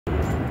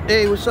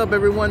Hey, what's up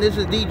everyone? This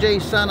is DJ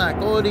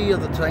Sanakori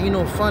of the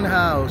Taino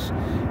Funhouse.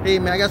 Hey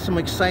man, I got some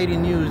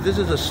exciting news. This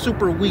is a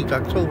super week,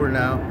 October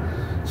now.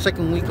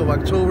 Second week of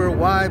October.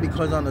 Why?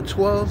 Because on the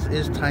 12th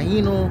is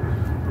Taino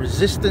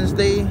Resistance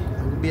Day.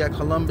 We'll be at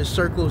Columbus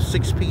Circle,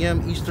 6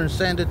 p.m. Eastern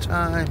Standard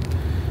Time.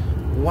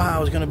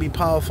 Wow, it's going to be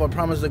powerful. I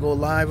promise to go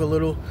live a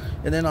little.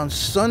 And then on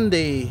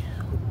Sunday,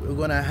 we're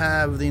going to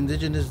have the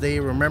Indigenous Day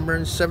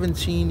Remembrance,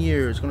 17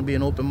 years. It's going to be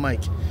an open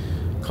mic.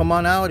 Come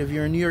on out if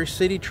you're in New York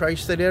City,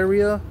 tri-state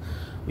area.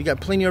 We got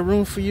plenty of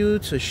room for you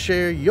to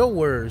share your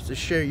words, to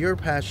share your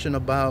passion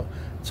about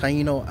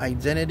Taino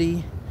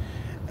identity.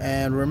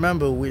 And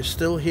remember, we're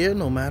still here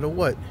no matter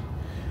what.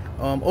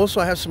 Also,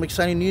 I have some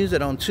exciting news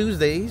that on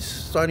Tuesdays,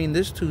 starting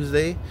this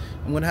Tuesday,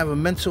 I'm going to have a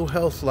mental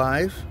health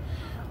live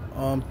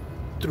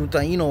through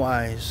Taino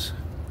Eyes.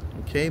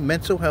 Okay,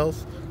 mental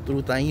health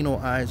through Taino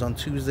Eyes on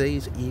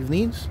Tuesdays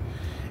evenings.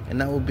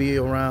 And that will be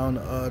around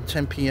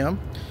 10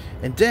 p.m.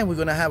 And then we're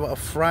going to have a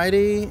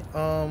Friday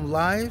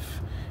live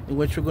in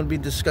which we're going to be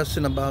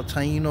discussing about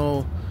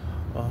Taino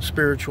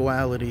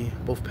spirituality,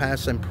 both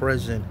past and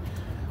present.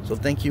 So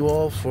thank you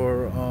all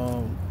for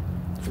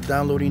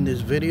downloading this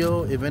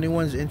video. If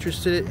anyone's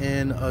interested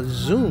in a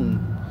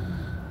Zoom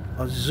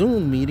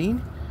meeting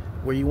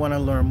where you want to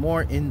learn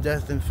more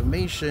in-depth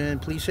information,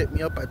 please hit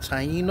me up at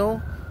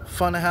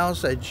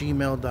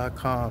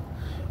tainofunhouse@gmail.com.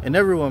 And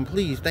everyone,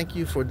 please, thank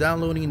you for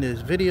downloading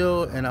this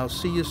video, and I'll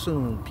see you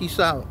soon. Peace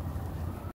out.